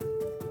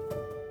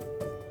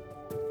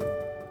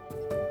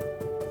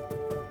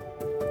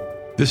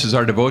This is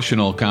our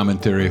devotional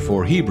commentary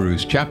for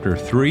Hebrews chapter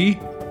 3.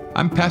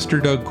 I'm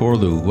Pastor Doug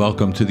Corlew.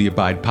 Welcome to the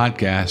Abide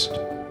Podcast,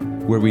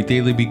 where we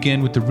daily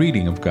begin with the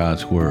reading of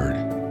God's Word.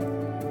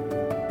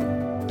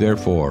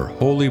 Therefore,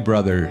 holy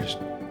brothers,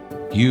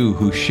 you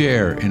who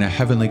share in a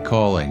heavenly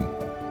calling,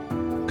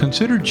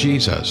 consider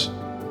Jesus,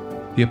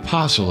 the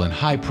apostle and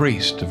high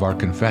priest of our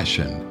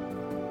confession,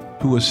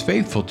 who was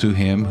faithful to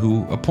him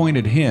who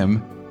appointed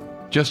him,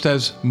 just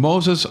as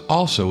Moses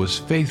also was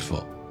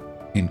faithful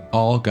in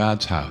all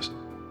God's house.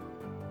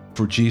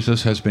 For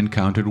Jesus has been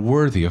counted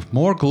worthy of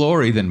more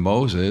glory than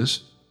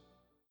Moses,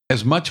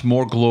 as much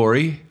more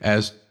glory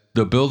as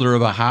the builder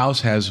of a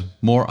house has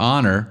more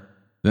honor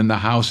than the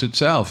house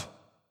itself.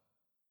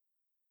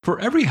 For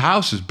every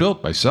house is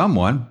built by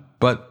someone,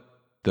 but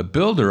the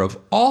builder of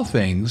all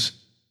things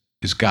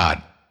is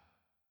God.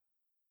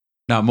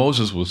 Now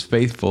Moses was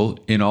faithful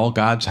in all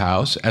God's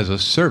house as a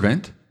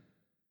servant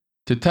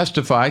to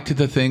testify to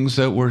the things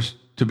that were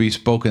to be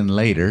spoken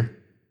later.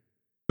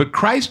 But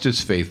Christ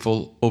is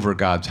faithful over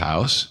God's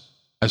house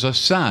as a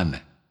son,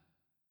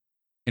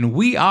 and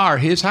we are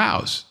his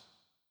house,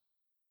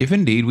 if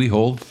indeed we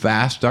hold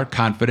fast our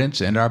confidence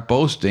and our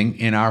boasting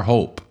in our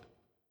hope.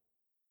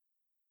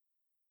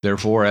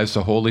 Therefore, as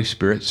the Holy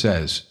Spirit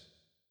says,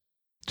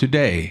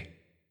 today,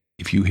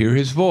 if you hear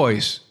his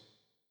voice,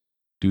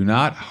 do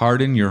not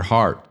harden your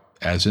heart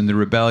as in the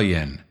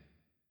rebellion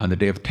on the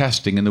day of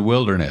testing in the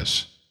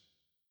wilderness,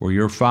 where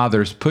your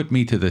fathers put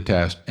me to the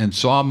test and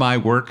saw my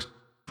works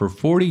for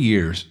 40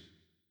 years.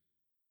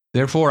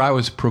 Therefore I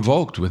was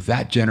provoked with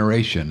that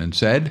generation and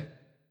said,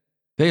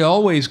 they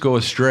always go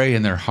astray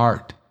in their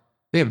heart.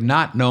 They have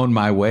not known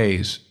my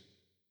ways.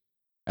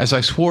 As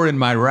I swore in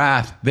my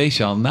wrath, they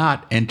shall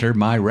not enter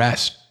my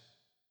rest.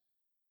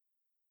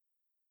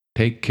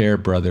 Take care,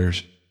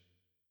 brothers,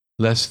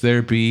 lest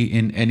there be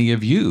in any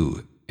of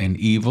you an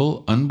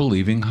evil,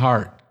 unbelieving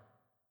heart,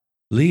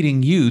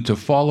 leading you to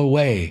fall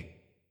away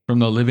from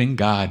the living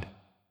God.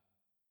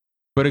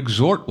 But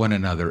exhort one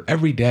another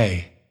every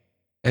day,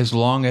 as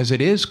long as it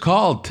is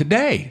called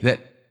today, that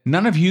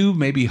none of you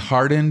may be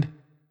hardened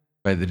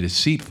by the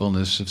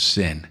deceitfulness of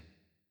sin.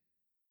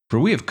 For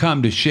we have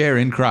come to share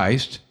in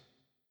Christ,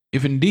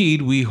 if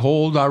indeed we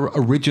hold our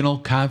original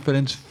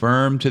confidence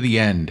firm to the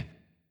end.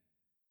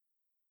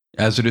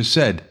 As it is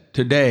said,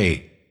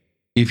 today,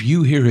 if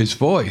you hear his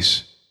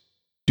voice,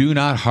 do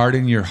not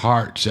harden your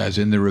hearts as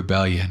in the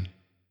rebellion.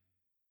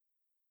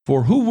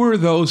 For who were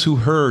those who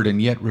heard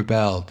and yet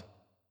rebelled?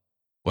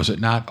 Was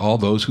it not all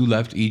those who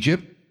left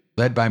Egypt,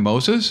 led by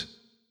Moses?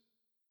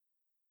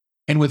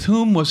 And with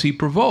whom was he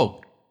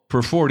provoked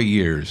for 40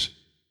 years?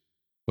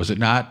 Was it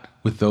not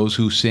with those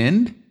who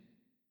sinned,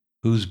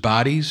 whose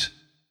bodies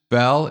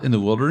fell in the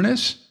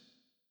wilderness?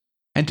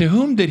 And to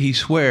whom did he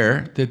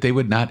swear that they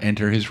would not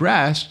enter his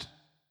rest,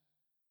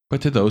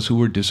 but to those who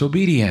were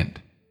disobedient?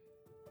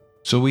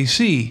 So we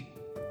see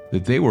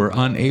that they were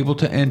unable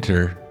to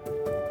enter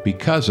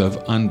because of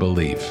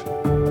unbelief.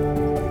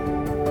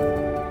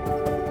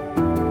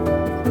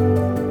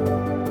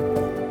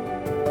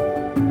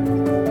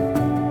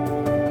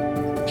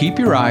 Keep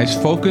your eyes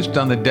focused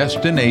on the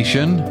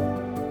destination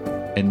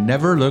and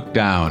never look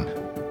down.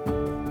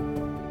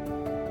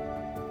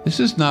 This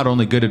is not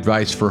only good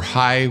advice for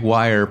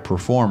high-wire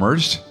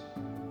performers,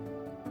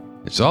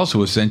 it's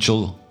also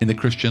essential in the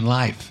Christian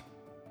life.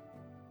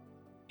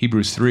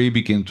 Hebrews 3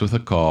 begins with a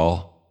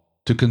call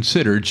to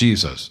consider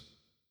Jesus.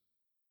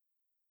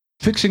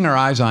 Fixing our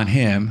eyes on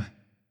him,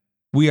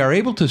 we are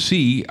able to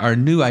see our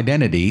new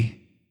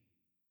identity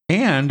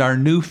and our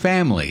new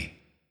family.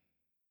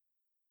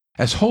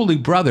 As holy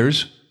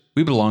brothers,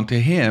 we belong to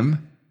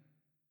him,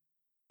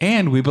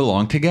 and we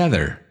belong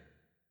together,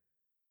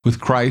 with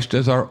Christ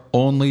as our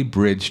only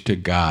bridge to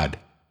God.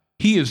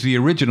 He is the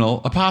original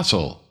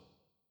apostle,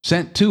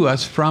 sent to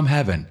us from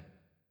heaven.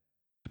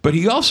 But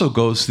he also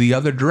goes the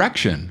other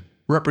direction,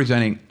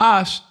 representing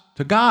us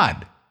to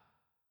God,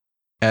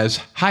 as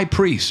high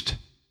priest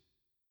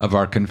of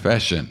our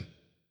confession.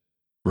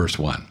 Verse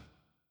 1.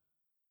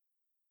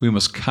 We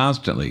must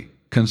constantly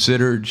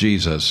consider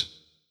Jesus,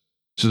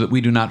 so that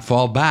we do not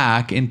fall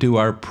back into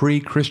our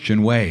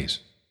pre-Christian ways.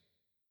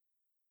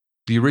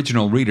 The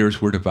original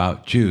readers were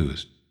devout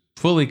Jews,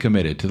 fully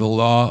committed to the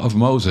law of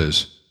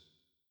Moses.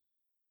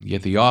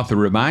 Yet the author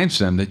reminds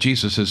them that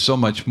Jesus is so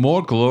much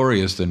more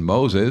glorious than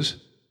Moses.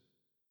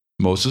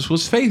 Moses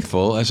was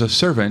faithful as a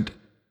servant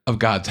of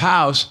God's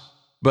house,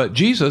 but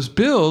Jesus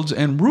builds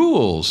and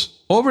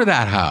rules over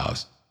that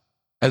house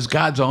as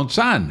God's own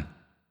son.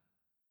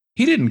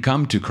 He didn't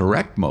come to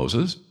correct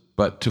Moses,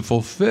 but to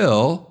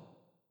fulfill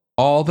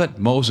all that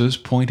Moses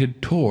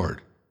pointed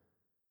toward.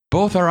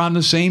 Both are on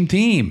the same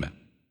team,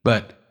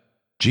 but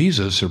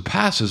Jesus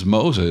surpasses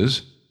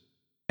Moses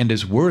and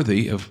is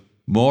worthy of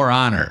more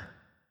honor.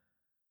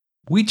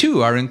 We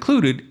too are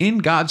included in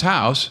God's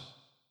house,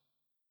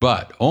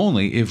 but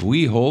only if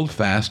we hold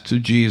fast to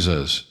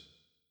Jesus.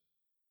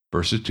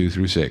 Verses 2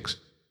 through 6.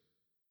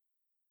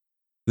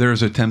 There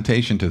is a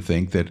temptation to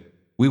think that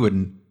we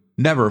would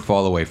never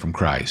fall away from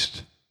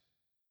Christ.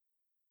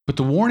 But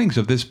the warnings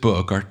of this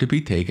book are to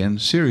be taken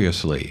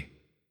seriously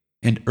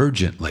and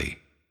urgently.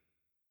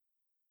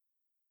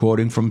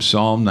 Quoting from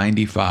Psalm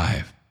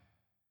 95,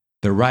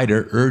 the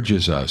writer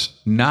urges us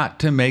not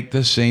to make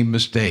the same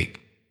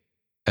mistake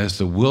as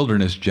the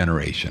wilderness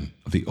generation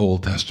of the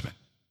Old Testament.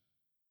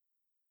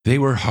 They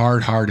were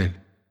hard-hearted,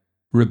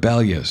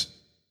 rebellious,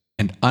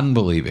 and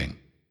unbelieving.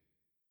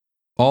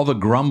 All the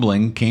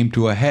grumbling came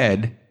to a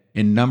head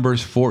in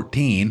Numbers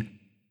 14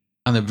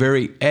 on the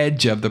very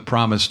edge of the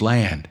promised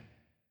land.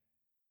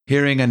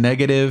 Hearing a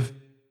negative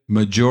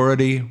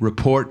majority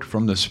report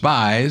from the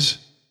spies,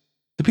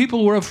 the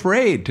people were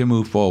afraid to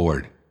move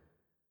forward.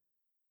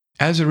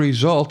 As a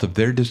result of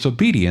their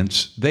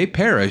disobedience, they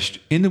perished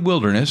in the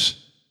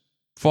wilderness,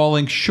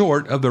 falling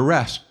short of the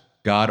rest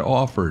God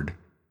offered.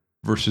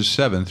 Verses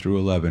 7 through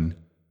 11.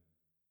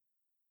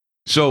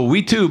 So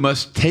we too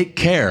must take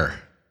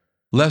care,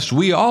 lest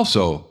we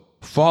also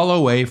fall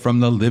away from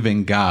the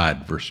living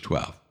God. Verse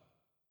 12.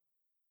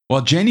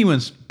 While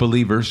genuine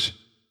believers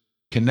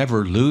can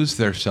never lose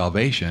their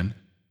salvation,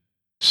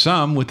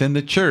 some within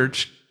the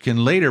church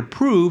can later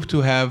prove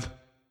to have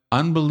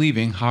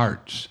unbelieving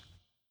hearts.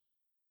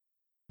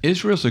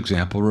 Israel's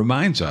example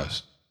reminds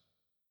us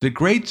that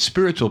great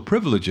spiritual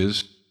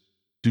privileges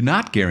do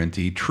not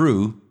guarantee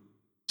true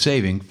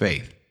saving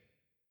faith.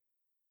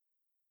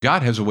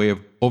 God has a way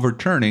of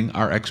overturning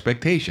our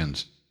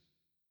expectations.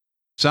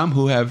 Some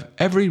who have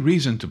every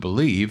reason to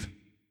believe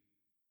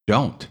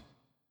don't.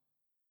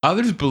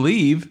 Others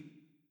believe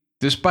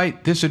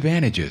despite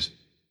disadvantages.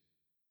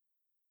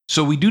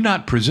 So we do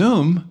not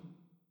presume,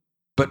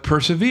 but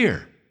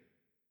persevere.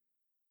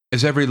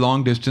 As every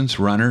long-distance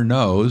runner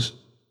knows,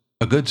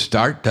 a good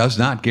start does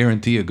not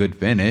guarantee a good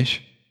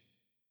finish.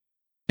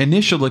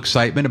 Initial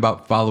excitement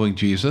about following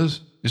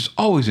Jesus is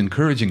always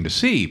encouraging to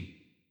see,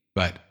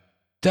 but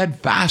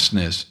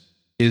steadfastness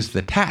is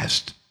the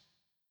test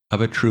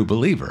of a true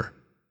believer.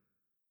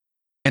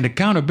 And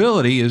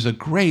accountability is a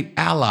great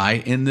ally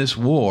in this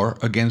war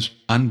against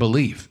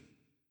unbelief.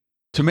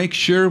 To make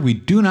sure we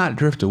do not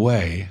drift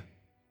away,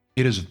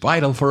 it is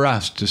vital for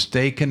us to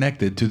stay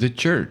connected to the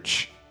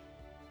church,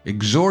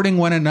 exhorting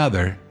one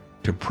another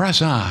to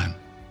press on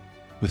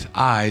with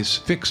eyes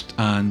fixed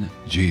on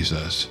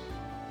Jesus.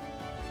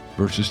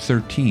 Verses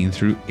 13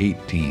 through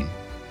 18.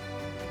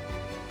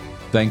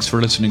 Thanks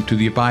for listening to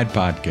the Abide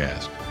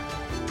Podcast.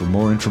 For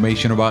more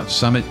information about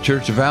Summit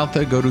Church of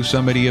Alta, go to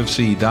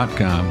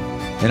summitefc.com,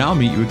 and I'll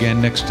meet you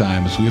again next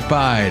time as we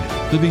abide,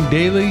 living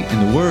daily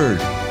in the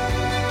Word